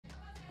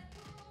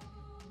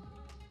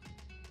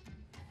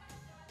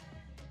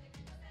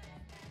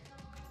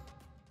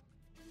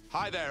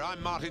Hi there,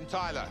 I'm Martin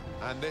Tyler,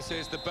 and this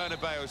is the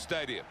Bernabeu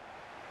Stadium.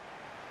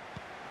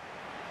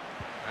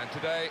 And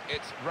today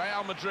it's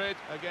Real Madrid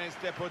against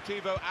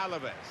Deportivo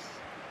Alaves.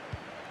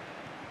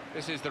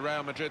 This is the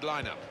Real Madrid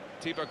lineup.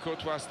 Thibaut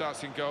Courtois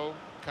starts in goal.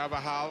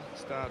 Carvajal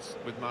starts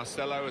with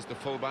Marcelo as the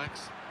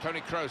fullbacks.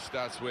 Toni Kroos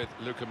starts with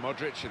Luka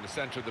Modric in the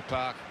centre of the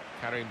park.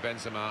 Karim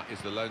Benzema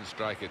is the lone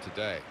striker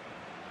today.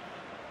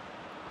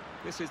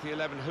 This is the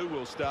 11 who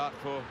will start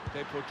for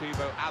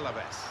Deportivo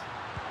Alaves.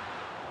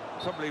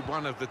 Probably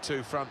one of the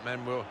two front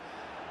men will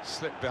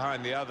slip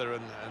behind the other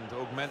and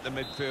augment the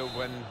midfield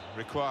when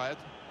required.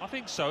 I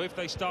think so. If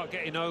they start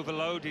getting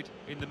overloaded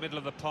in the middle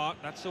of the park,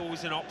 that's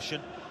always an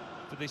option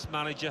for this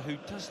manager who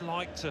does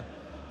like to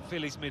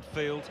fill his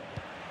midfield.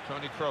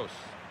 Toni Kroos,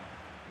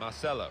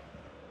 Marcelo.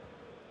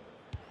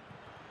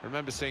 I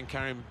remember seeing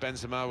Karim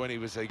Benzema when he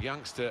was a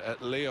youngster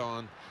at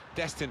Lyon,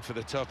 destined for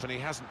the top, and he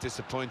hasn't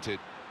disappointed.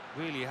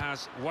 Really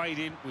has weighed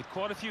in with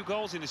quite a few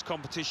goals in this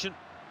competition.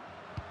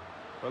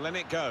 Well, then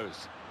it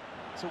goes.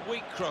 It's a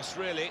weak cross,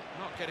 really,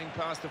 not getting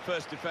past the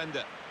first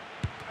defender.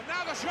 And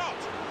now the shot!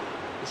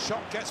 The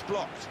shot gets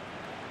blocked.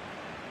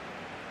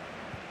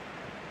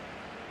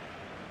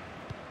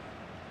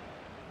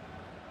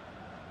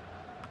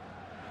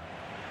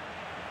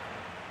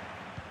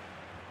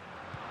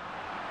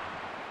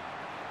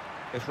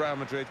 If Real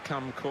Madrid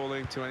come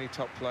calling to any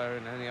top player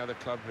in any other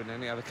club in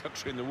any other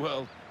country in the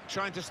world,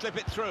 trying to slip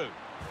it through,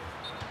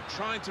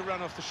 trying to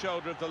run off the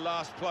shoulder of the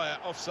last player,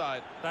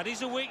 offside. That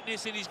is a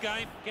weakness in his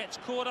game. Gets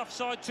caught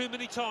offside too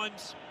many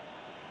times.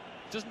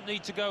 Doesn't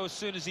need to go as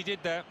soon as he did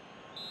there.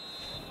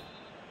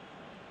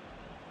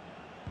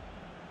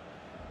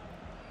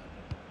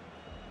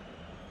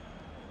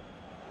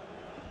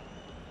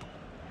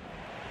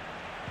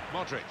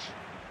 Modric.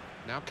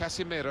 Now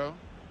Casemiro.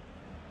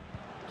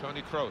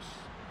 Toni Kroos.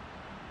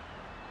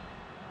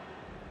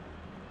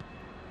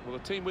 Well,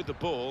 the team with the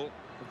ball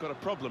have got a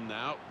problem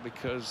now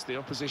because the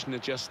opposition are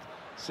just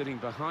sitting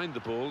behind the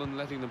ball and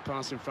letting them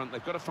pass in front.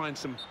 They've got to find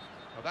some...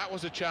 Well, that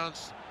was a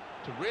chance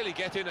to really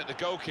get in at the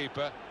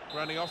goalkeeper,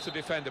 running off the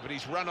defender, but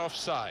he's run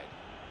offside.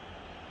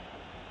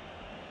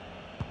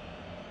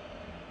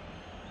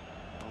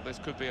 Well, this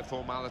could be a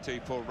formality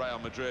for Real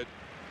Madrid.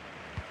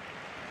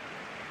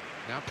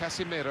 Now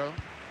Casemiro.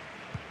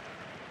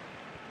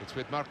 It's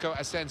with Marco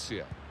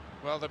Asensio.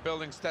 Well, they're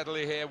building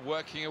steadily here,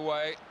 working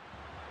away.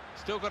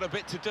 Still got a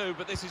bit to do,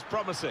 but this is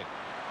promising.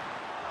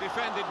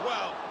 Defended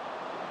well.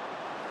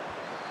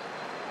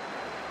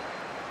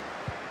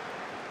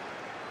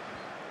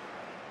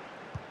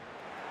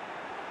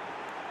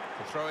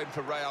 The throw in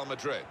for Real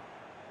Madrid.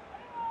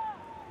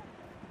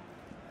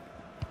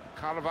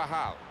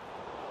 Carvajal.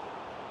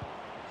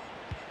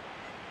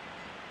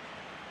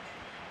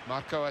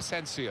 Marco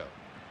Asensio.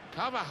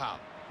 Carvajal.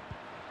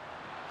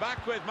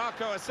 Back with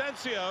Marco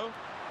Asensio.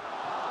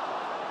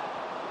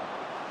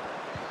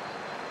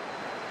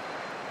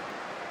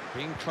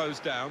 Being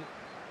closed down.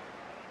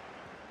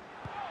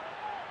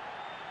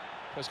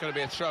 There's going to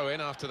be a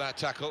throw-in after that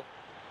tackle.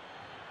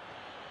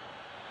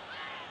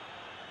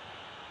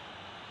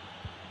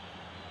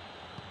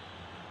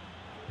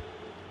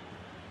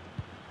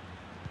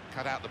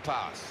 Cut out the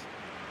pass.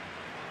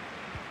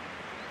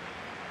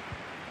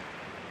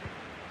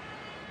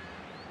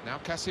 Now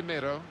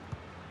Casemiro.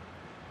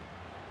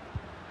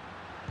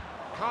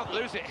 Can't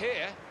lose it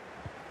here.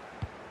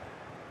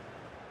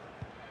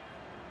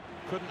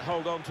 Couldn't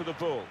hold on to the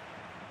ball.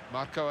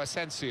 Marco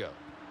Asensio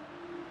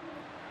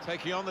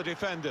taking on the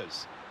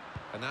defenders,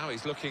 and now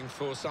he's looking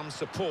for some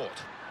support.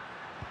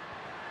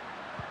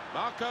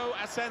 Marco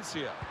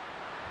Asensio.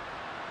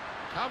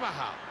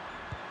 Carvajal.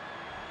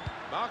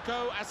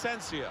 Marco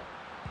Asensio.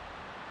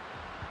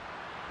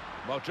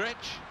 Modric.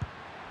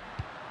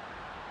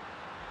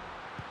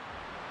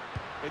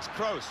 It's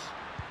Kroos.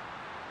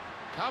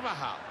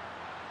 Carvajal.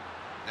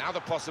 Now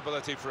the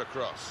possibility for a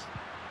cross.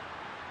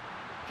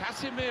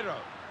 Casemiro.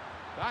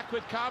 Back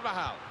with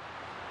Carvajal.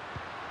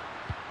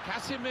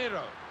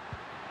 Casemiro.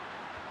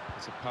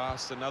 It's a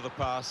pass, another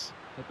pass.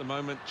 At the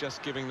moment,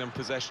 just giving them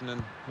possession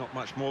and not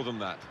much more than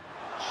that.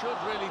 Should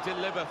really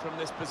deliver from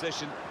this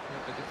position.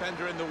 The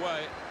defender in the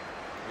way.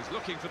 He's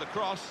looking for the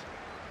cross.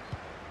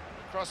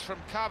 The cross from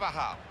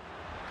Carvajal.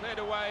 Cleared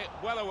away,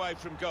 well away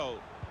from goal.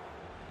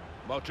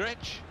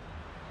 Modric.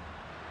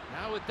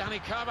 Now with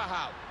Dani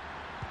Carvajal.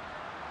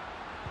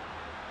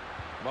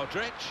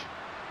 Modric.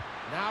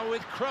 Now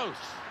with Kroos.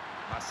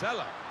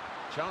 Marcelo.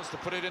 Chance to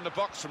put it in the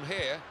box from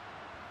here.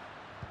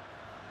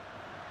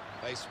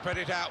 They spread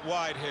it out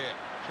wide here.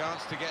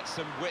 Chance to get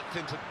some width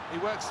into... He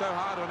works so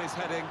hard on his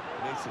heading.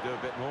 He needs to do a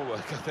bit more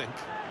work, I think.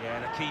 Yeah,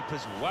 the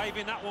keeper's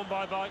waving that one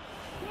bye-bye.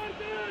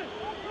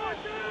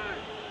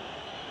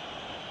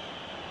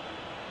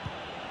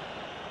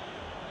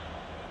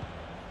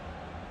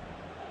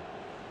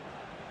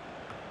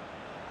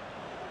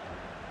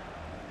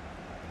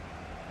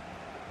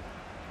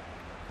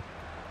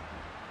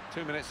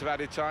 2 minutes of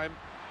added time.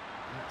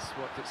 That's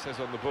what it says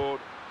on the board.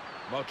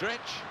 Modric.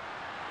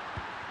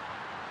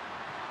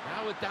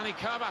 Now with Dani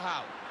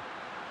Carvajal.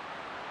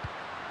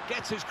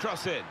 Gets his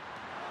cross in.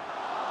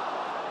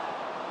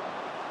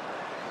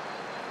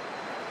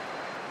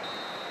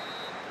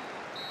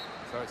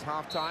 So it's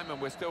half-time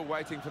and we're still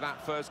waiting for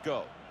that first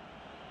goal.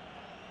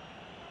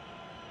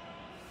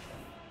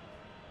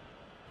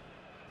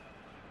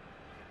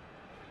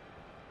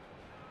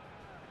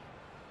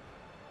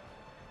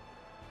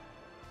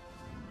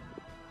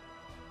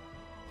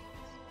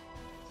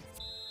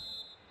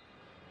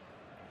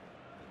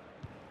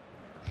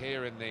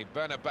 Here in the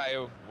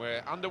Bernabeu,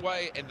 we're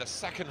underway in the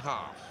second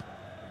half.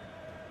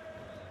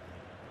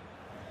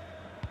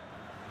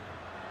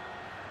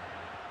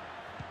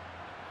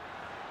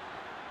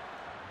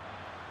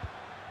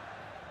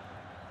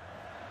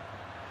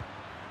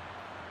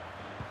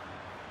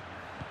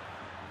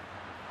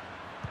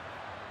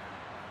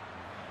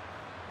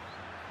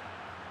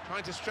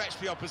 Trying to stretch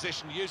the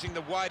opposition, using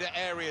the wider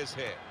areas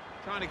here.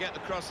 Trying to get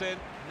the cross in,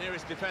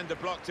 nearest defender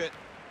blocked it.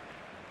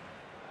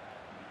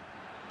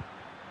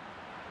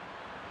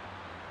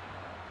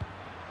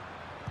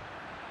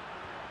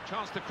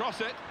 Chance to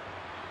cross it.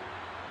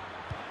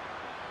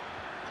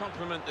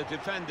 Compliment the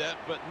defender,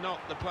 but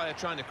not the player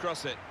trying to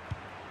cross it.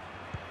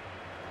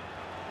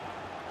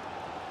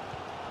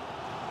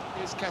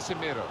 Here's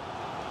Casemiro.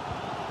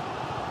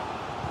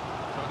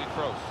 Toni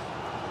Kroos.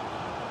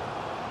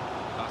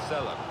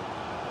 Marcelo.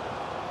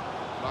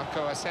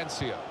 Marco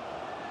Asensio.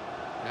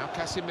 Now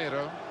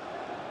Casemiro.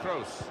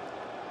 Kroos.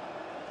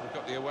 We've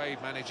got the away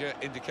manager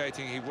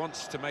indicating he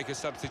wants to make a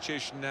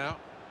substitution now.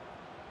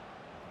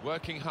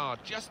 Working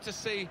hard just to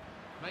see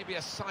maybe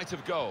a sight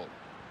of goal.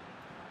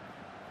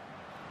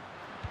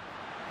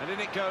 And in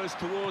it goes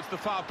towards the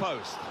far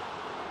post.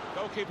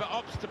 Goalkeeper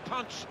opts to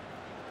punch.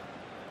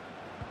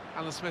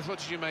 Alan Smith, what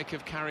did you make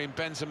of Karim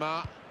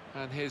Benzema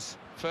and his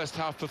first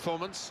half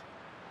performance?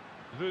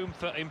 Room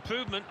for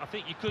improvement, I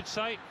think you could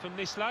say, from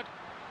this lad.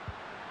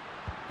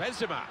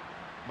 Benzema.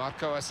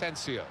 Marco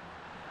Asensio.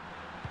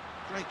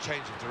 Great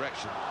change of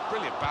direction.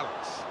 Brilliant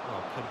balance.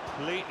 Oh,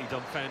 completely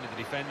dumbfounded the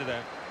defender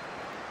there.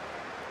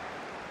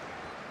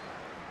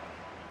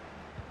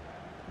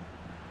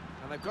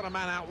 And they've got a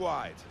man out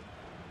wide.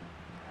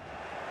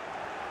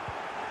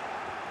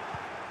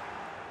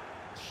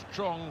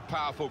 Strong,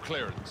 powerful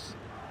clearance.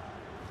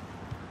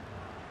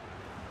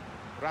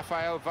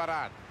 Rafael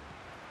Varane.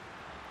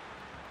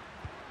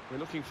 We're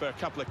looking for a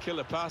couple of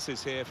killer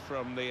passes here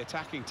from the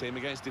attacking team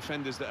against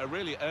defenders that are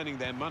really earning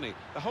their money.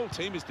 The whole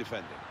team is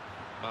defending.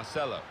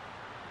 Marcelo.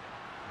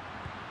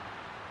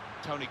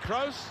 Toni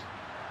Kroos.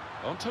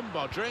 On to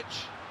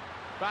Modric.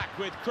 Back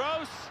with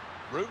Kroos.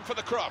 Room for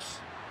the cross.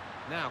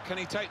 Now, can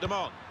he take them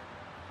on?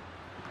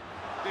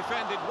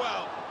 Defended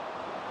well.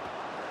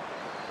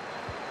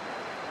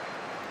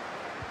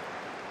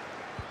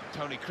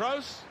 Toni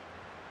Kroos.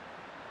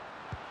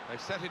 They've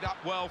set it up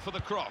well for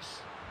the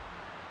cross.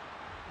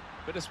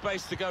 Bit of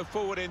space to go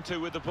forward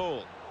into with the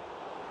ball.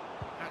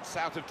 That's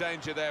out of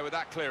danger there with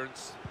that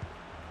clearance.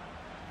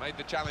 Made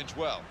the challenge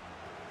well.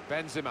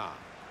 Benzema.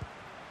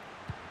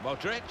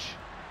 Modric.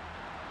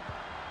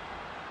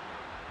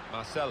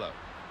 Marcelo.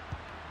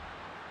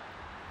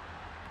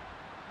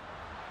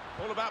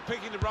 All about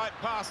picking the right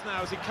pass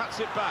now as he cuts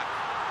it back.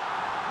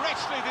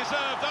 Richly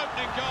deserved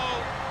opening goal.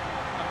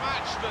 A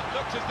match that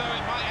looked as though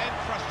it might end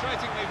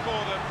frustratingly for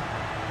them.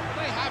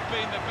 But they have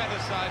been the better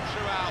side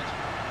throughout.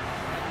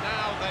 And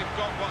now they've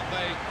got what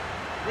they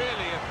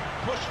really have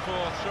pushed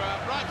for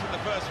throughout, right from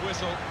the first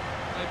whistle.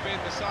 They've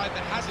been the side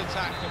that has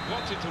attacked and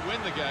wanted to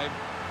win the game.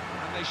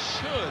 And they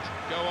should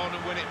go on and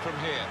win it from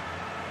here.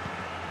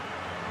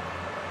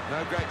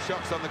 No great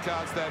shocks on the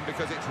cards then,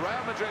 because it's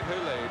Real Madrid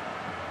who lead.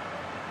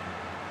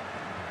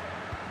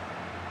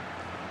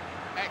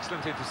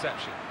 Excellent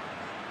interception.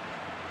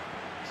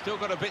 Still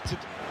got a bit to...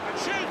 and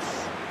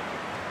shoots!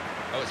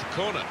 Oh, it's a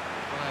corner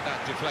by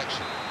that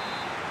deflection.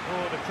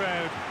 Oh, the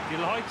crowd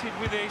delighted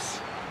with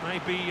this.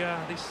 Maybe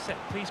this set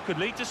piece could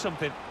lead to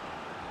something.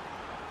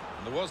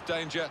 And there was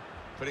danger,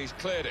 but he's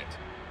cleared it.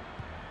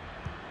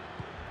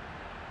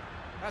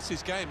 That's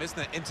his game, isn't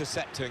it?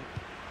 Intercepting.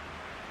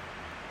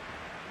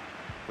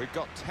 We've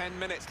got 10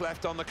 minutes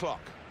left on the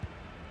clock.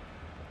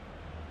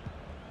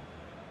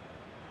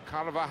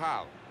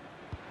 Carvajal.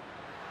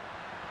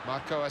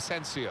 Marco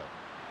Asensio.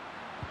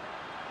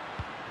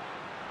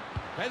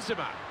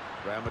 Benzema.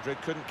 Real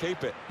Madrid couldn't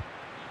keep it.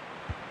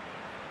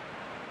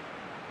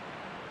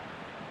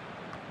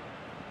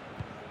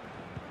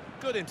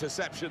 Good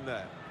interception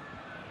there.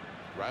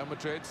 Real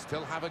Madrid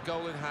still have a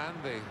goal in hand.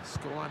 The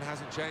scoreline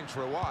hasn't changed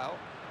for a while.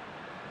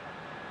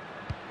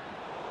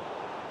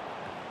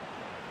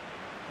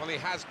 Well, he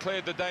has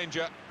cleared the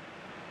danger.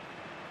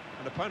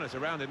 An opponent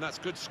around him, that's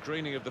good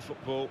screening of the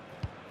football.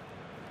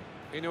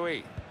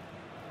 Inui.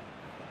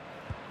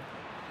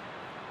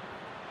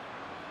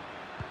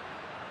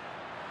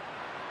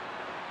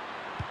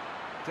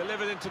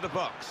 Delivered into the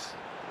box.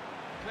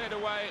 Cleared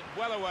away,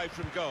 well away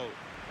from goal.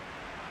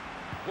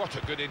 What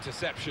a good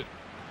interception.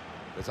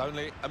 There's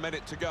only a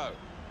minute to go.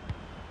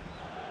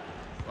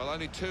 Well,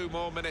 only 2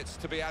 more minutes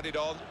to be added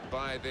on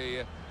by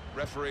the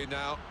referee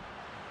now.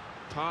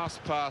 Pass,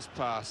 pass,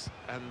 pass.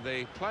 And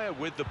the player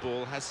with the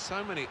ball has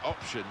so many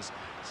options,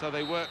 so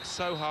they work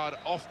so hard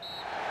off.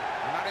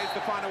 And that is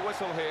the final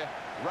whistle here.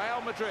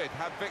 Real Madrid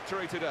have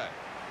victory today.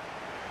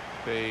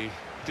 The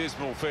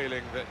dismal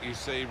feeling that you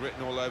see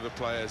written all over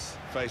players'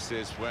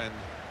 faces when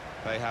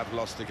they have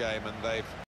lost a game and they've